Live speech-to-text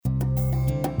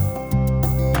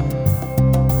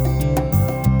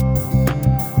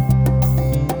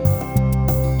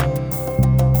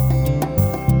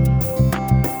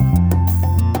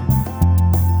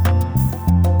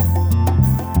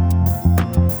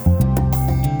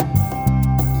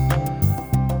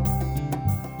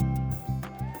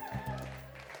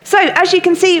as you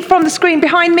can see from the screen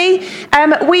behind me,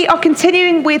 we are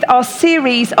continuing with our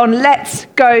series on Let's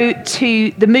Go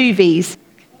to the Movies.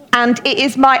 And it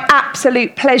is my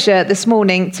absolute pleasure this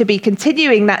morning to be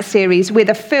continuing that series with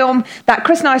a film that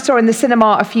Chris and I saw in the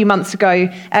cinema a few months ago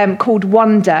called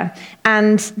Wonder.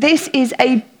 And this is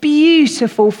a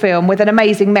beautiful film with an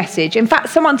amazing message. In fact,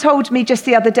 someone told me just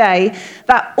the other day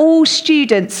that all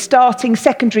students starting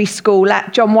secondary school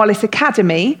at John Wallis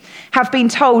Academy have been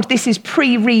told this is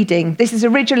pre-reading. This is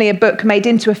originally a book made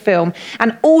into a film,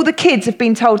 and all the kids have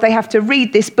been told they have to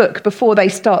read this book before they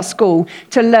start school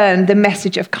to learn the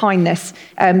message of kindness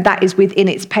that is within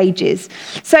its pages.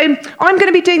 So I'm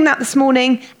going to be doing that this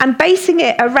morning and basing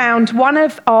it around one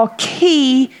of our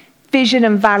key vision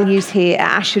and values here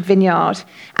at Ashford Vineyard.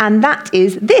 And that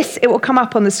is this. It will come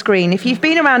up on the screen. If you've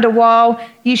been around a while,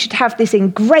 you should have this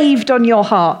engraved on your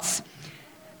hearts.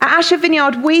 At Ashford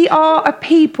Vineyard, we are a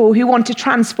people who want to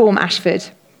transform Ashford.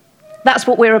 That's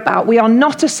what we're about. We are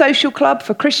not a social club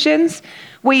for Christians.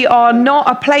 We are not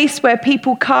a place where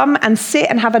people come and sit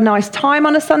and have a nice time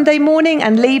on a Sunday morning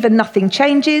and leave and nothing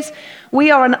changes. We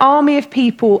are an army of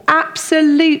people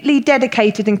absolutely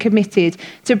dedicated and committed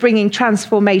to bringing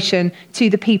transformation to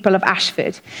the people of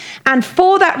Ashford. And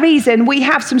for that reason, we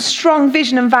have some strong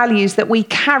vision and values that we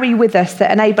carry with us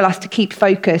that enable us to keep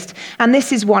focused. And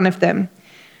this is one of them.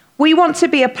 We want to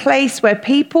be a place where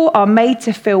people are made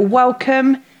to feel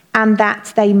welcome and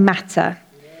that they matter.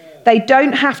 They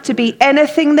don't have to be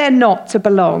anything they're not to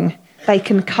belong. They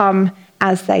can come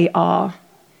as they are.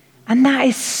 And that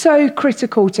is so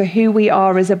critical to who we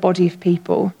are as a body of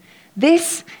people.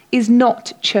 This is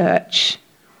not church.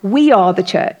 We are the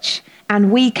church,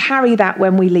 and we carry that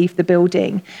when we leave the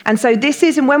building. And so this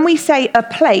is, and when we say a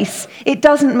place, it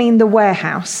doesn't mean the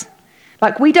warehouse.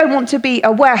 Like, we don't want to be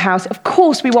a warehouse. Of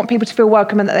course, we want people to feel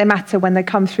welcome and that they matter when they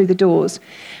come through the doors.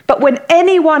 But when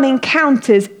anyone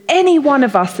encounters any one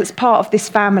of us that's part of this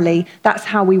family, that's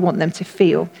how we want them to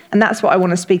feel. And that's what I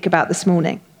want to speak about this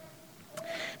morning.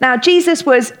 Now, Jesus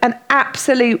was an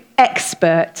absolute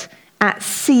expert at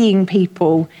seeing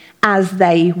people as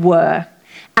they were.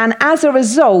 And as a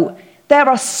result, there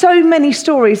are so many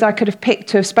stories I could have picked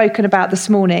to have spoken about this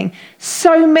morning,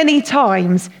 so many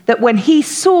times that when he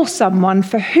saw someone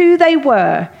for who they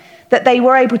were, that they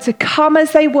were able to come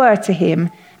as they were to him.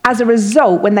 As a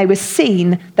result, when they were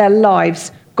seen, their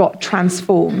lives got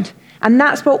transformed. And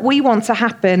that's what we want to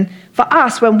happen for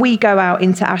us when we go out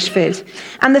into Ashford.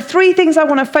 And the three things I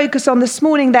want to focus on this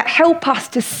morning that help us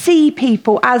to see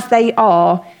people as they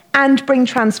are and bring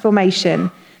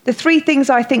transformation. The three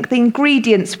things I think the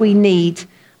ingredients we need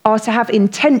are to have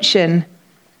intention,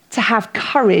 to have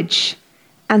courage,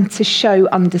 and to show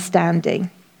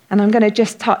understanding. And I'm going to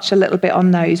just touch a little bit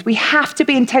on those. We have to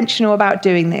be intentional about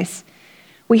doing this.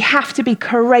 We have to be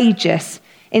courageous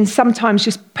in sometimes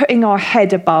just putting our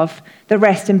head above the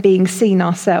rest and being seen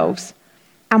ourselves.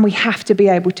 And we have to be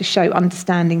able to show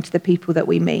understanding to the people that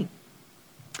we meet.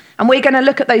 And we're going to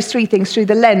look at those three things through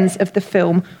the lens of the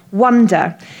film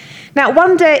Wonder. Now,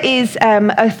 Wonder is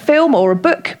a film or a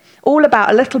book all about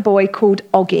a little boy called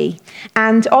Oggy.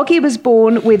 And Oggy was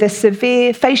born with a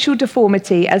severe facial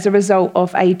deformity as a result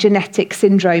of a genetic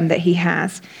syndrome that he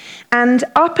has. And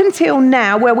up until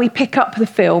now, where we pick up the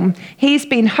film, he's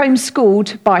been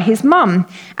homeschooled by his mum.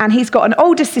 And he's got an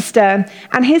older sister,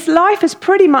 and his life has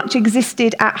pretty much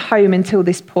existed at home until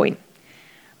this point.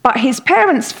 But his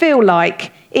parents feel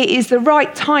like it is the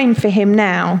right time for him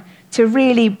now to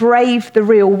really brave the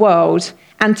real world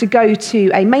and to go to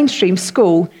a mainstream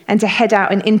school and to head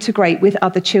out and integrate with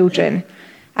other children.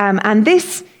 And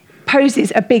this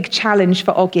poses a big challenge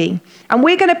for Oggy. And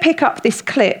we're going to pick up this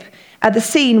clip at the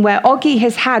scene where Oggy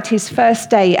has had his first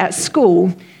day at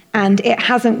school and it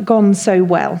hasn't gone so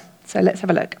well. So let's have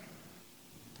a look.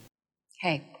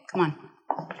 Hey, come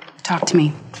on. Talk to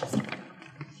me.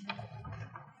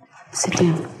 Sit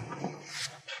down.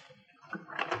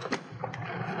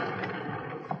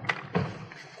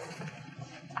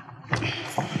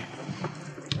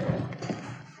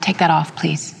 Take that off,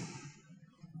 please.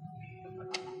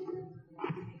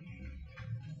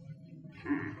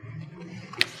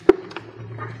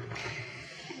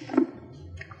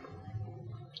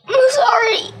 I'm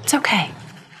sorry. It's okay.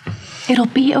 It'll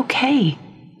be okay.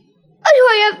 Why do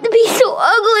I have to be so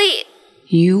ugly?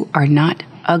 You are not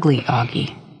ugly,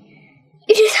 Oggy.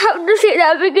 You just have to say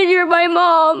that because you're my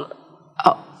mom.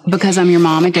 Oh, because I'm your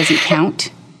mom, it doesn't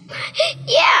count?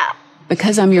 Yeah.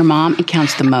 Because I'm your mom, it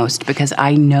counts the most, because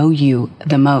I know you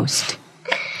the most.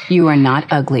 You are not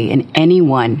ugly, and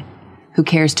anyone who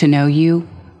cares to know you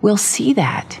will see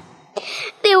that.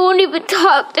 They won't even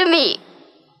talk to me.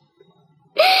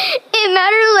 It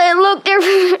matters that I look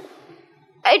different.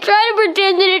 I try to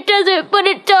pretend that it doesn't, but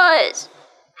it does.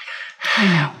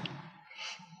 I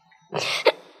know.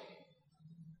 Is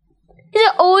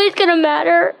it always gonna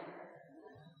matter?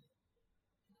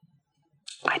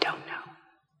 I don't know.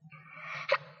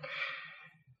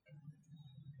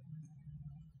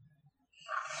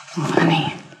 Oh,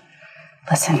 honey,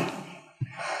 listen.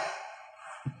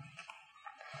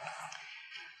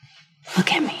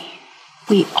 Look at me.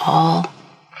 We all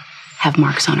have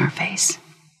marks on our face.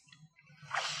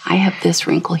 I have this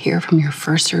wrinkle here from your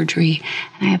first surgery,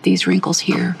 and I have these wrinkles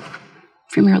here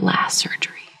from your last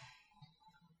surgery.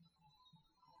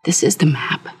 This is the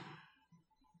map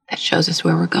that shows us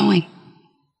where we're going.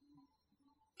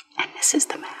 And this is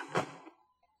the map that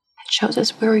shows us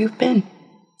where you've been.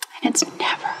 And it's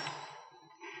never,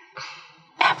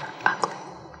 ever ugly.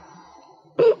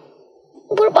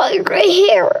 What about your gray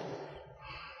hair?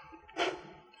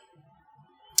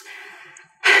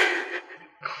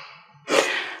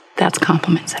 That's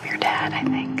compliments of your dad, I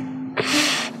think.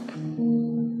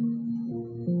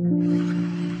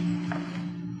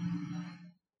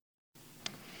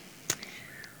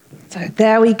 So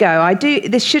there we go.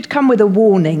 This should come with a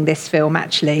warning, this film,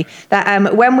 actually,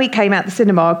 that when we came out the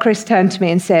cinema, Chris turned to me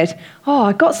and said, "Oh,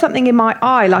 I got something in my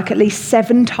eye like at least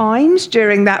 7 times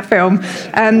during that film."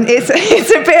 It's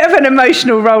a bit of an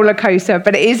emotional roller coaster,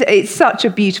 but it's such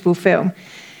a beautiful film.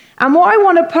 And what I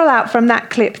want to pull out from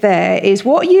that clip there is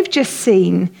what you've just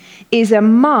seen is a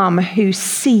mum who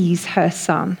sees her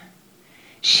son.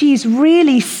 She's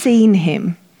really seen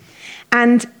him.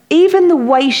 And even the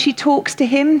way she talks to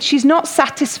him, she's not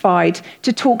satisfied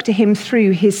to talk to him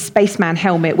through his spaceman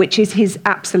helmet, which is his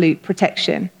absolute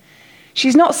protection.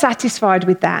 She's not satisfied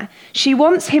with that. She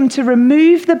wants him to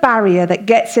remove the barrier that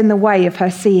gets in the way of her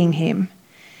seeing him.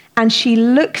 And she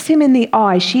looks him in the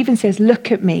eye. She even says, "Look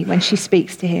at me," when she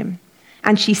speaks to him.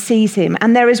 And she sees him.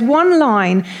 And there is one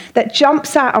line that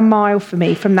jumps out a mile for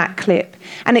me from that clip.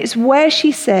 And it's where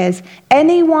she says,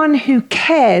 "Anyone who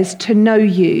cares to know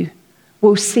you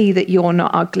will see that you're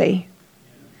not ugly."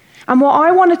 And what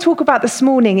I want to talk about this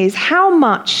morning is how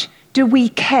much do we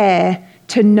care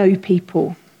to know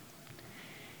people?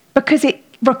 Because it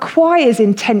requires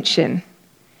intention.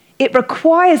 It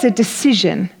requires a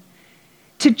decision.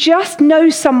 To just know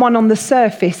someone on the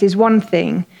surface is one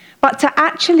thing, but to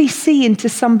actually see into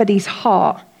somebody's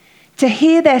heart, to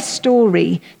hear their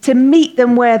story, to meet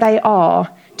them where they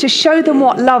are, to show them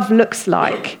what love looks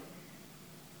like,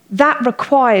 that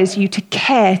requires you to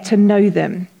care to know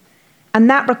them. And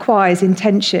that requires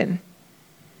intention.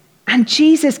 And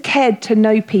Jesus cared to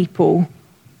know people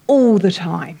all the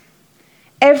time.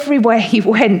 Everywhere he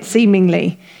went,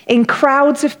 seemingly, in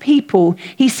crowds of people,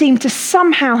 he seemed to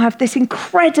somehow have this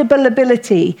incredible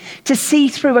ability to see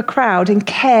through a crowd and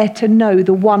care to know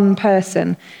the one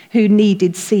person who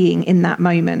needed seeing in that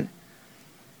moment.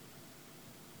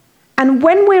 And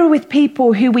when we're with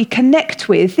people who we connect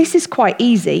with, this is quite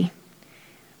easy.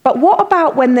 But what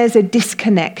about when there's a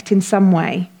disconnect in some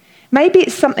way? Maybe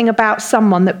it's something about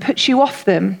someone that puts you off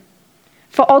them.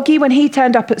 For Oggy, when he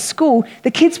turned up at school,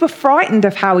 the kids were frightened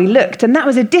of how he looked, and that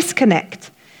was a disconnect.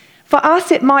 For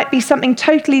us, it might be something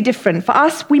totally different. For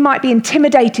us, we might be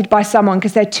intimidated by someone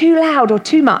because they're too loud or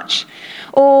too much.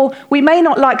 Or we may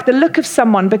not like the look of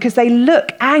someone because they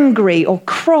look angry or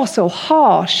cross or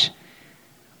harsh.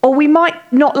 Or we might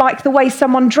not like the way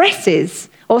someone dresses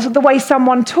or the way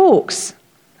someone talks,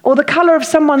 or the colour of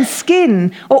someone's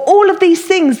skin, or all of these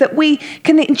things that we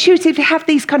can intuitively have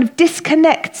these kind of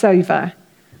disconnects over.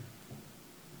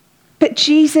 But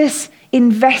Jesus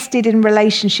invested in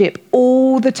relationship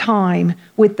all the time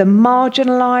with the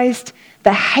marginalised,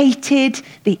 the hated,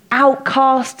 the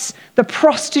outcasts, the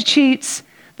prostitutes,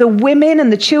 the women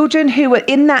and the children who were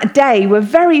in that day were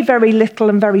very, very little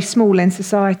and very small in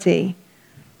society.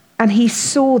 And he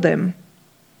saw them.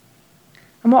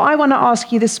 And what I want to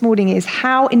ask you this morning is,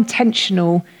 how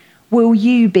intentional will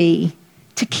you be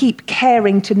to keep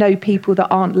caring to know people that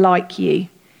aren't like you?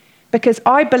 Because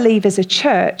I believe as a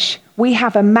church, we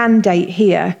have a mandate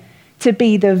here to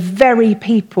be the very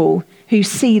people who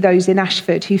see those in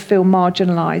Ashford who feel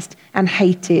marginalised and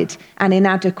hated and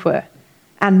inadequate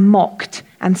and mocked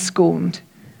and scorned.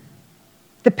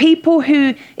 The people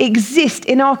who exist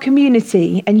in our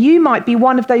community, and you might be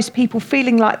one of those people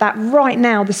feeling like that right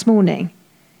now this morning,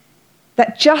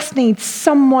 that just needs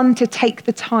someone to take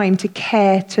the time to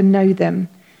care to know them,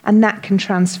 and that can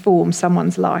transform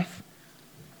someone's life.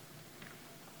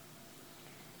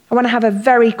 I want to have a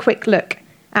very quick look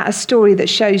at a story that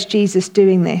shows Jesus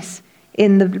doing this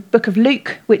in the book of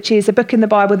Luke, which is a book in the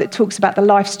Bible that talks about the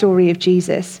life story of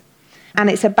Jesus. And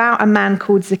it's about a man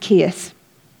called Zacchaeus.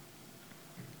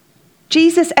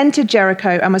 Jesus entered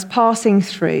Jericho and was passing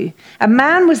through. A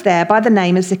man was there by the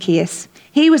name of Zacchaeus.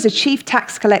 He was a chief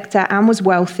tax collector and was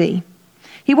wealthy.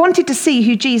 He wanted to see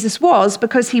who Jesus was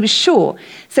because he was short,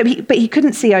 but he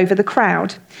couldn't see over the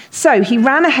crowd. So he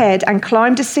ran ahead and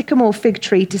climbed a sycamore fig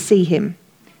tree to see him,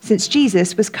 since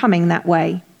Jesus was coming that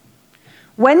way.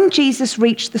 When Jesus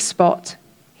reached the spot,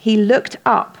 he looked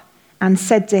up and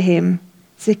said to him,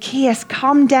 "Zacchaeus,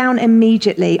 come down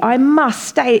immediately. I must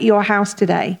stay at your house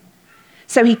today."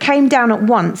 So he came down at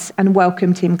once and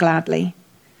welcomed him gladly.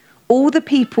 All the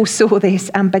people saw this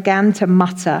and began to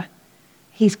mutter,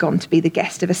 "He's gone to be the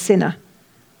guest of a sinner."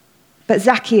 But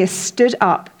Zacchaeus stood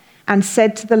up and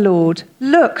said to the Lord,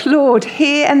 "Look, Lord,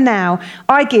 here and now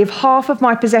I give half of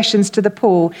my possessions to the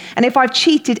poor, and if I've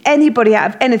cheated anybody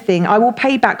out of anything, I will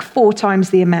pay back 4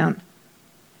 times the amount."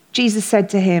 Jesus said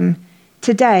to him,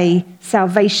 "Today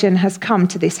salvation has come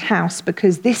to this house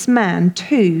because this man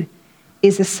too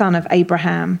is a son of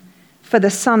Abraham, for the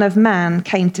Son of Man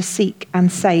came to seek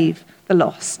and save the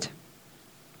lost."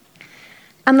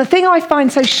 And the thing I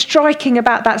find so striking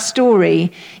about that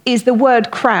story is the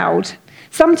word crowd.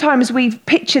 Sometimes we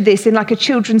picture this in like a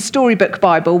children's storybook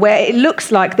Bible where it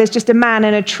looks like there's just a man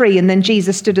in a tree and then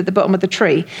Jesus stood at the bottom of the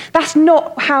tree. That's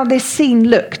not how this scene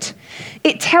looked.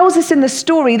 It tells us in the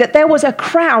story that there was a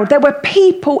crowd. There were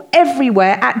people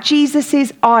everywhere at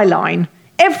Jesus's eye line,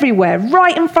 everywhere,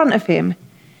 right in front of him.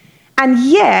 And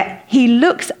yet he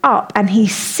looks up and he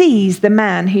sees the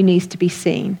man who needs to be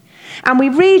seen. And we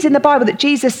read in the Bible that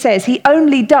Jesus says he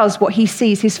only does what he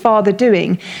sees his Father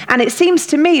doing. And it seems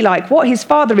to me like what his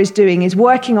Father is doing is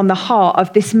working on the heart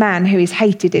of this man who is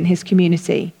hated in his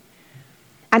community.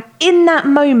 And in that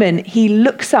moment, he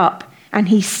looks up and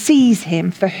he sees him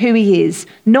for who he is,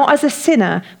 not as a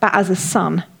sinner, but as a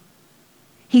son.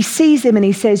 He sees him and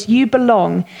he says, "You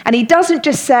belong." And he doesn't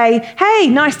just say, "Hey,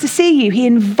 nice to see you." He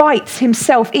invites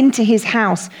himself into his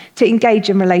house to engage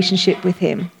in relationship with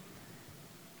him.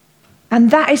 And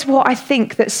that is what I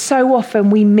think that so often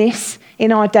we miss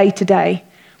in our day-to-day.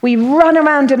 We run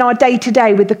around in our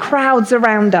day-to-day with the crowds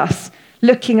around us,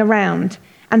 looking around.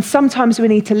 And sometimes we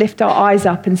need to lift our eyes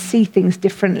up and see things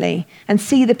differently and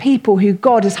see the people who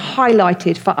God has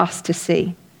highlighted for us to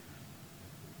see.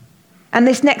 And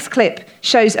this next clip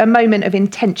shows a moment of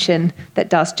intention that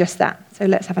does just that. So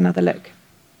let's have another look.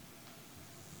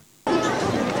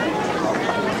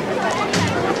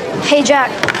 Hey, Jack,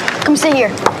 come sit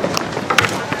here.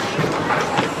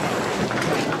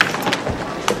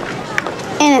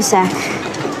 In a sec.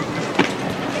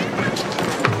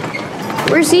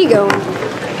 Where's he going?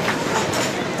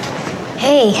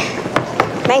 Hey,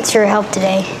 thanks for your help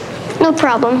today. No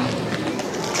problem.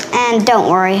 And don't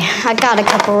worry, I got a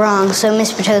couple wrong, so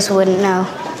Miss Petosa wouldn't know.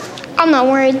 I'm not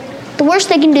worried. The worst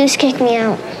they can do is kick me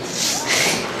out.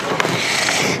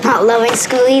 Not loving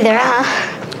school either, huh?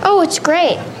 Oh, it's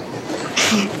great.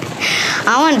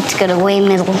 I wanted to go to Wayne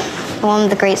Middle, one of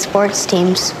the great sports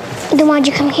teams. Then why'd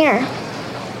you come here?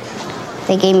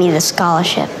 They gave me the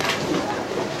scholarship.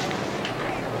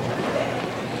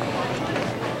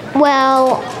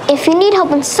 Well, if you need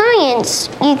help in science,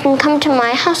 you can come to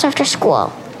my house after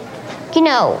school. You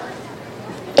know,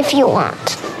 if you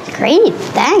want. Great,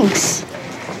 thanks.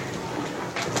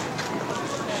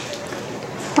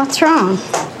 What's wrong?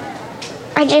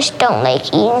 I just don't like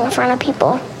eating in front of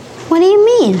people. What do you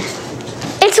mean?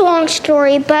 It's a long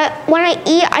story, but when I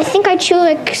eat, I think I chew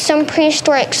like some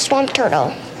prehistoric swamp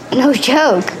turtle. No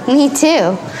joke, me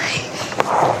too.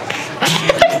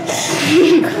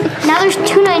 Now there's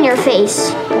tuna in your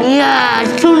face. Yeah,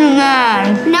 tuna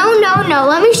man. No.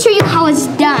 Let me show you how it's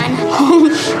done.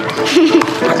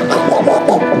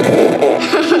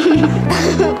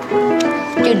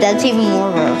 Dude, that's even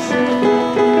more gross.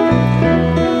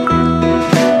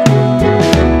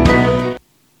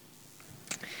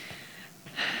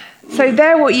 So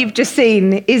there, what you've just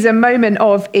seen is a moment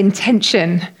of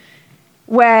intention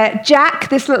where Jack,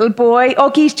 this little boy,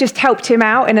 Oggie's just helped him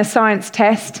out in a science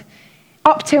test.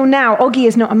 Up till now, Oggie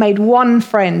has not made one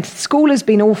friend. School has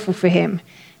been awful for him.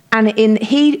 And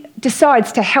he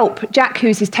decides to help Jack,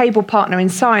 who's his table partner in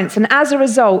science. And as a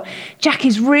result, Jack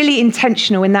is really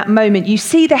intentional in that moment. You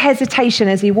see the hesitation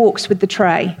as he walks with the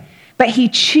tray. But he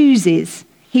chooses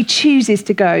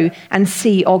to go and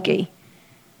see Oggie.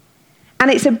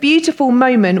 And it's a beautiful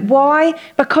moment. Why?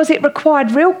 Because it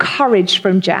required real courage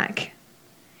from Jack.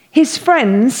 His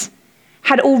friends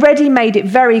had already made it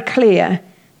very clear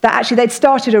that actually they'd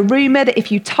started a rumour that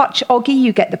if you touch Oggy,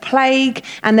 you get the plague.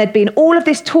 And there'd been all of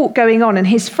this talk going on. And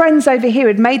his friends over here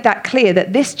had made that clear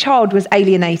that this child was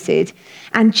alienated.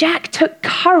 And Jack took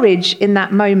courage in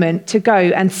that moment to go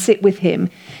and sit with him,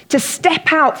 to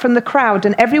step out from the crowd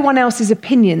and everyone else's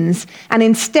opinions, and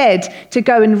instead to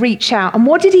go and reach out. And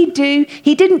what did he do?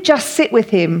 He didn't just sit with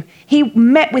him. He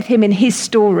met with him in his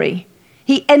story.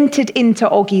 He entered into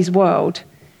Oggy's world.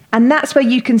 And that's where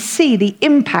you can see the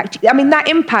impact. I mean, that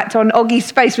impact on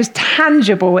Oggy's face was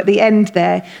tangible at the end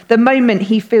there, the moment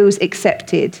he feels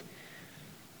accepted.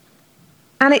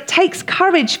 And it takes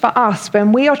courage for us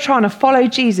when we are trying to follow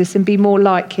Jesus and be more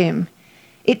like him.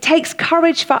 It takes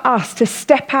courage for us to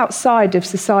step outside of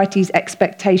society's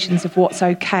expectations of what's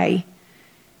okay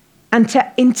and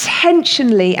to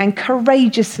intentionally and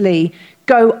courageously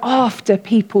go after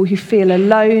people who feel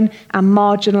alone and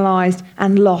marginalised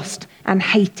and lost and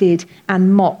hated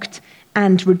and mocked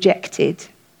and rejected.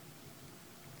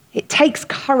 It takes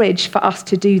courage for us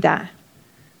to do that.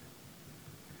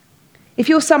 If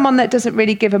you're someone that doesn't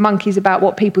really give a monkeys about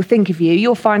what people think of you,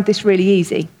 you'll find this really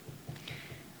easy.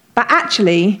 But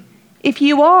actually, if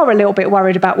you are a little bit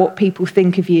worried about what people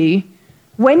think of you,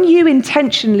 when you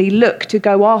intentionally look to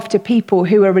go after people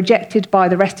who are rejected by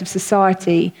the rest of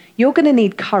society, you're going to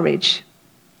need courage.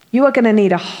 You are going to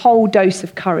need a whole dose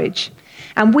of courage.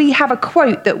 And we have a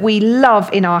quote that we love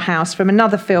in our house from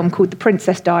another film called The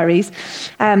Princess Diaries,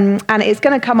 and it's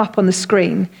going to come up on the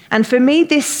screen. And for me,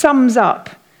 this sums up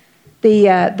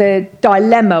the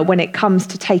dilemma when it comes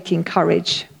to taking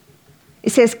courage.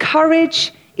 It says,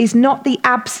 courage is not the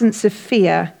absence of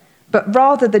fear, but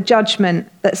rather the judgment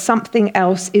that something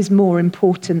else is more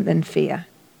important than fear.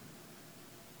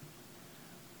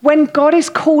 When God is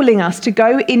calling us to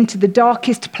go into the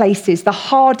darkest places, the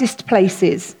hardest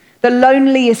places, the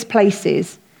loneliest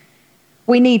places,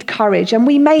 we need courage, and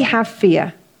we may have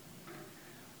fear.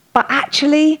 But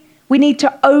actually, we need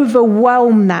to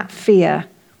overwhelm that fear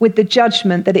with the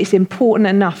judgment that it's important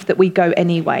enough that we go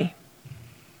anyway.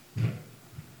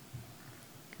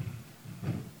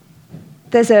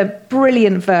 There's a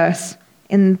brilliant verse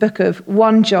in the book of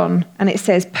 1 John, and it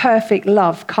says, perfect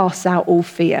love casts out all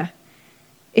fear.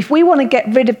 If we want to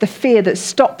get rid of the fear that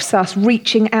stops us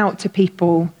reaching out to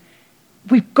people,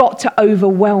 we've got to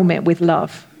overwhelm it with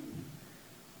love.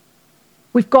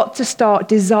 We've got to start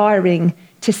desiring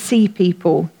to see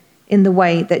people in the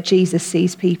way that Jesus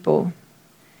sees people.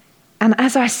 And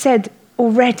as I said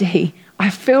already, I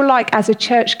feel like as a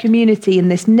church community in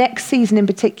this next season in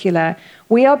particular,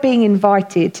 we are being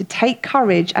invited to take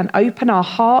courage and open our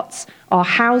hearts, our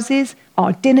houses,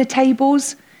 our dinner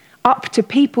tables up to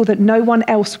people that no one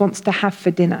else wants to have for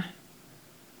dinner.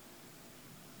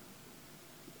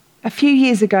 A few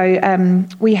years ago,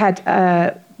 we had,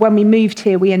 when we moved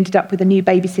here, we ended up with a new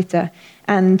babysitter.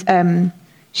 And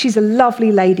she's a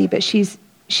lovely lady, but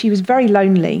she was very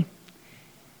lonely.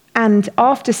 And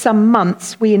after some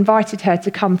months, we invited her to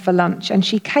come for lunch. And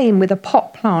she came with a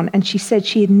pot plant, and she said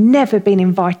she had never been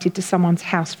invited to someone's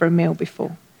house for a meal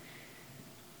before.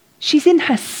 She's in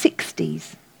her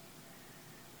 60s.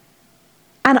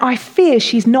 And I fear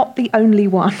she's not the only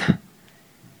one.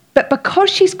 But because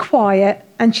she's quiet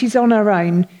and she's on her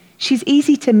own, she's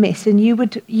easy to miss, and you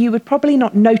would probably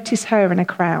not notice her in a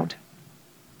crowd.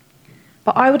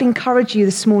 But I would encourage you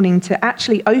this morning to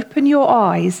actually open your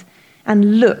eyes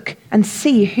and look and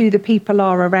see who the people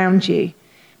are around you.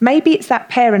 Maybe it's that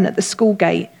parent at the school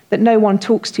gate that no one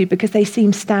talks to because they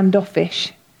seem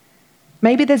standoffish.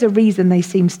 Maybe there's a reason they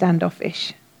seem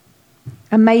standoffish.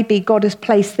 And maybe God has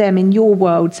placed them in your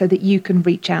world so that you can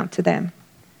reach out to them.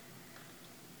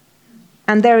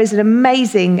 And there is an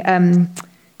amazing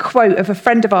quote of a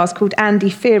friend of ours called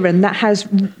Andy Fearon that has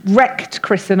wrecked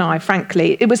Chris and I,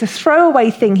 frankly. It was a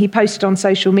throwaway thing he posted on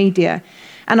social media.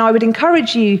 And I would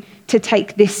encourage you to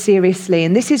take this seriously.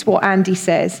 And this is what Andy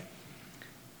says.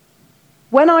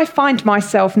 When I find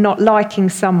myself not liking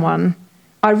someone,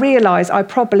 I realise I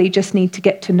probably just need to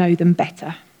get to know them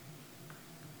better.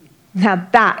 Now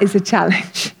that is a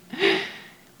challenge.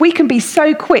 We can be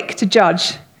so quick to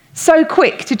judge, so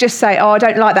quick to just say, oh, I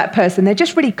don't like that person. They're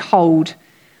just really cold.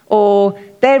 Or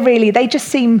they just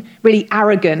seem really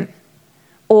arrogant.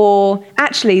 Or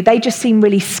actually, they just seem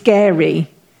really scary.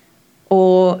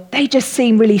 Or they just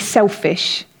seem really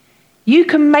selfish. You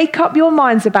can make up your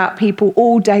minds about people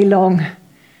all day long.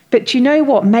 But you know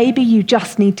what? Maybe you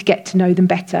just need to get to know them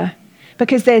better.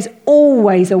 Because there's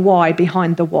always a why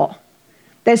behind the what.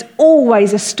 There's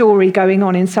always a story going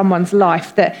on in someone's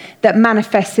life that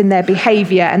manifests in their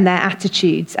behaviour and their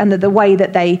attitudes and the way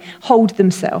that they hold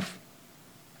themselves.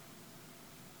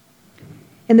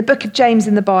 In the book of James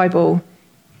in the Bible,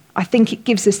 I think it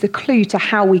gives us the clue to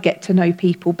how we get to know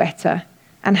people better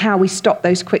and how we stop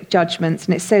those quick judgments.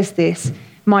 And it says this,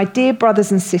 "My dear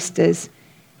brothers and sisters,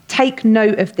 take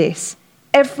note of this.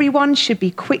 Everyone should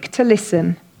be quick to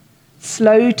listen,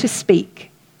 slow to speak,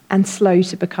 and slow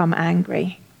to become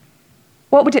angry."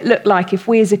 What would it look like if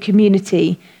we as a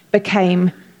community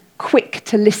became quick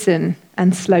to listen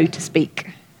and slow to speak?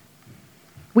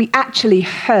 We actually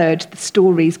heard the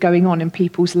stories going on in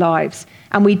people's lives,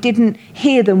 and we didn't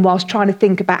hear them whilst trying to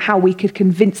think about how we could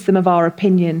convince them of our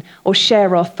opinion or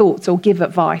share our thoughts or give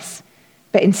advice.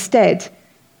 But instead,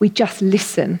 we just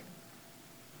listen,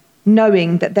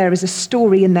 knowing that there is a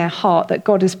story in their heart that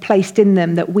God has placed in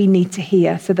them that we need to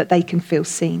hear so that they can feel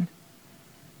seen.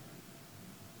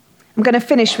 I'm going to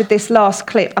finish with this last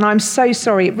clip, and I'm so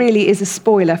sorry, it really is a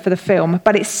spoiler for the film,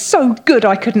 but it's so good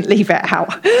I couldn't leave it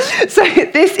out. So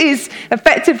this is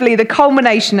effectively the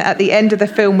culmination at the end of the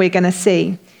film we're going to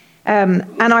see. And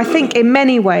I think in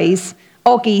many ways,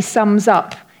 Oggy sums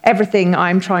up everything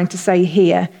I'm trying to say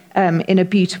here in a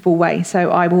beautiful way. So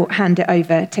I will hand it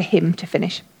over to him to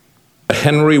finish. The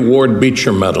Henry Ward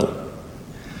Beecher Medal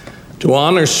to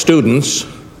honor students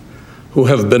who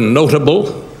have been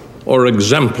notable or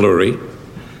exemplary.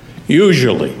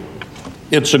 Usually,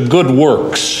 it's a good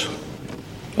works,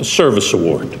 a service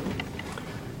award.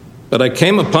 But I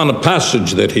came upon a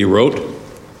passage that he wrote,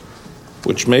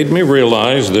 which made me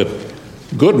realize that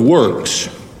good works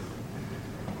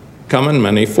come in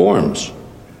many forms.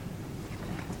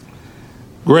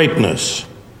 Greatness,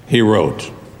 he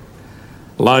wrote,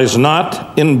 lies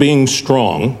not in being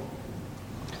strong,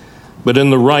 but in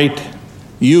the right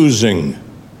using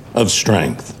of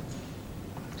strength.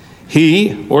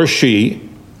 He or she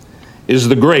is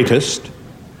the greatest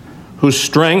whose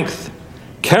strength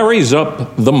carries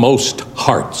up the most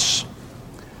hearts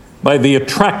by the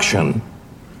attraction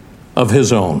of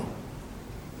his own.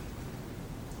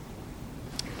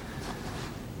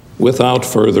 Without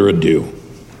further ado,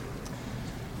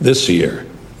 this year,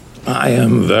 I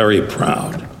am very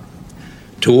proud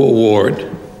to award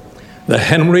the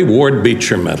Henry Ward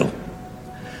Beecher Medal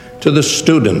to the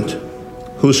student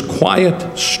whose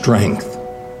quiet strength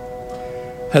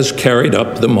has carried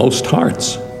up the most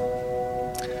hearts.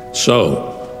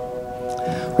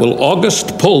 So, will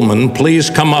August Pullman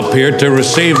please come up here to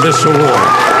receive this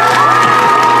award?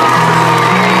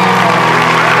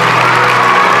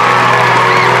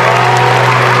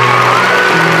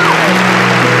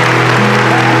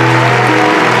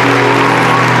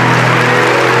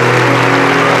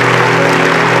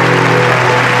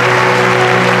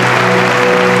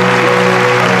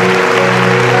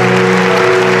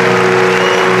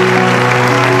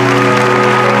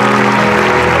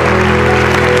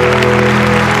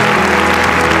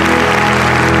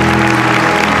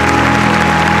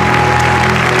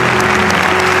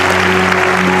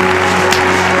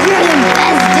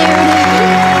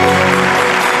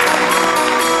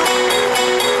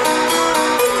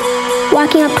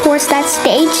 Walking up towards that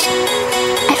stage,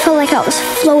 I felt like I was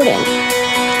floating.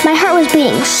 My heart was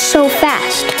beating so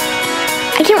fast.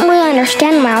 I didn't really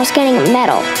understand why I was getting a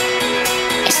medal.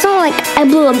 It's not like I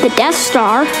blew up the Death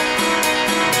Star.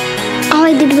 All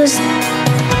I did was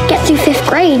get through 5th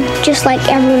grade, just like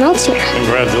everyone else here.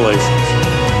 Congratulations.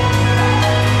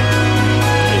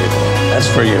 That's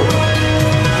for you.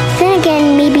 Then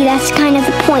again, maybe that's kind of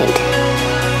the point.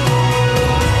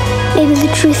 Maybe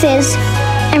the truth is,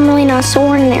 I'm really not so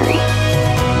ordinary.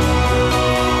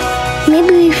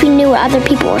 Maybe if we knew what other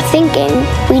people were thinking,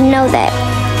 we'd know that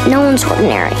no one's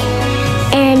ordinary.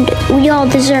 And we all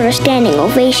deserve a standing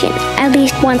ovation, at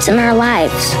least once in our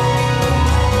lives.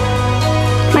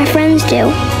 My friends do.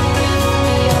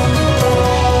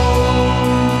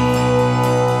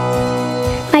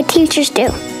 My teachers do.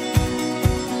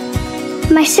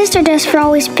 My sister does for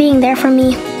always being there for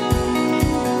me.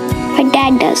 My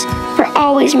dad does for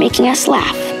always making us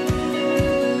laugh.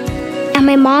 And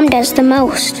my mom does the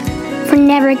most for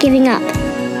never giving up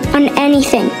on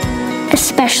anything,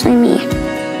 especially me.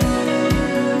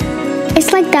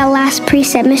 It's like that last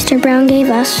precept Mr. Brown gave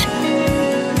us.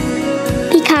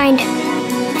 Be kind,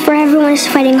 for everyone is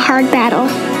fighting a hard battle.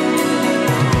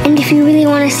 And if you really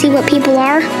want to see what people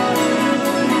are,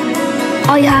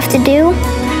 all you have to do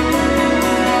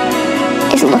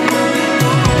is look.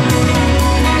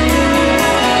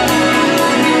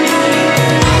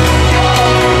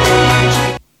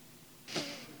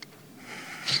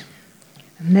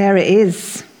 And there it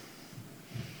is.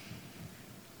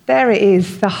 There it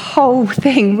is. The whole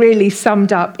thing really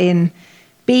summed up in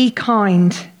be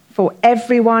kind, for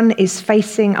everyone is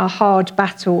facing a hard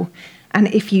battle. And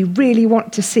if you really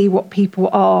want to see what people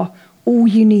are, all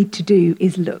you need to do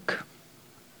is look.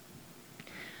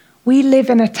 We live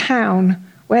in a town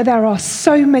where there are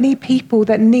so many people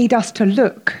that need us to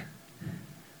look.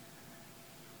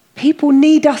 People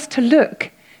need us to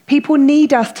look. People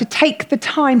need us to take the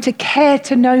time to care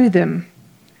to know them.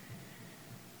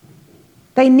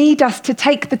 They need us to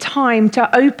take the time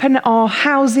to open our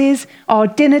houses, our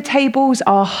dinner tables,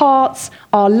 our hearts,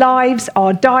 our lives,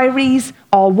 our diaries,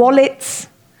 our wallets.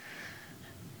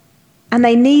 And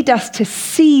they need us to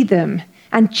see them.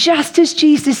 And just as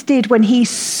Jesus did when he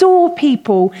saw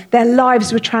people, their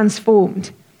lives were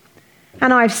transformed.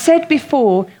 And I've said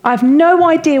before, I have no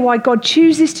idea why God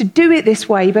chooses to do it this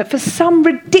way, but for some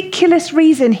ridiculous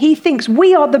reason, he thinks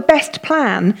we are the best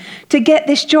plan to get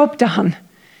this job done.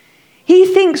 He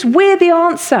thinks we're the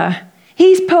answer.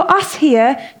 He's put us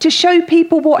here to show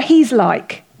people what he's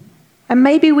like. And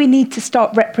maybe we need to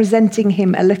start representing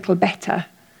him a little better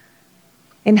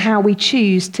in how we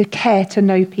choose to care to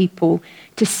know people,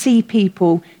 to see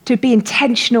people, to be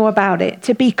intentional about it,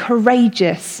 to be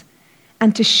courageous,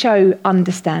 and to show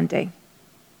understanding.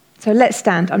 So let's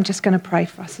stand. I'm just going to pray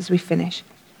for us as we finish.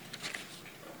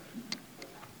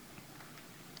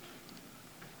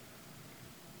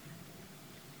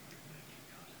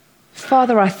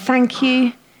 Father, I thank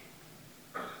you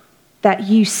that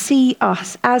you see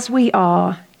us as we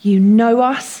are, you know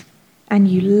us, and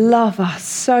you love us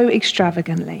so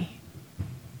extravagantly.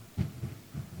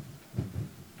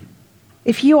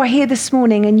 If you are here this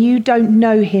morning and you don't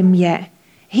know him yet,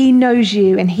 he knows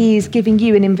you and he is giving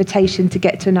you an invitation to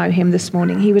get to know him this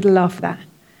morning. He would love that.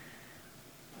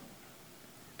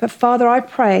 But Father, I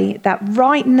pray that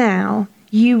right now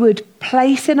you would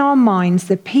place in our minds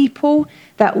the people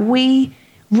that we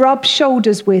rub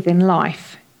shoulders with in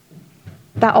life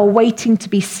that are waiting to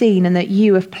be seen and that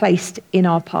you have placed in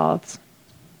our paths.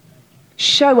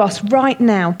 Show us right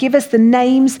now. Give us the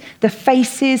names, the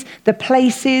faces, the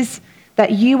places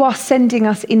that you are sending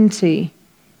us into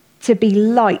to be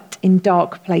light in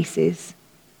dark places,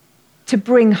 to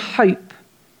bring hope,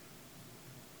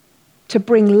 to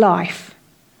bring life.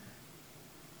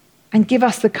 And give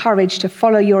us the courage to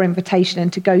follow your invitation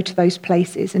and to go to those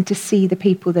places and to see the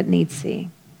people that need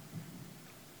seeing.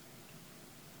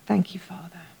 Thank you,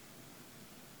 Father.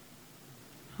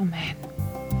 Amen.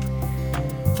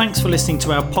 Thanks for listening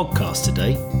to our podcast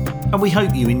today, and we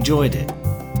hope you enjoyed it.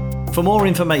 For more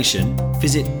information,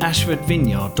 visit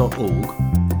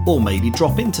ashfordvineyard.org or maybe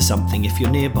drop into something if you're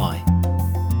nearby.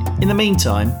 In the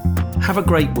meantime, have a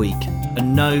great week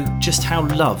and know just how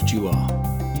loved you are.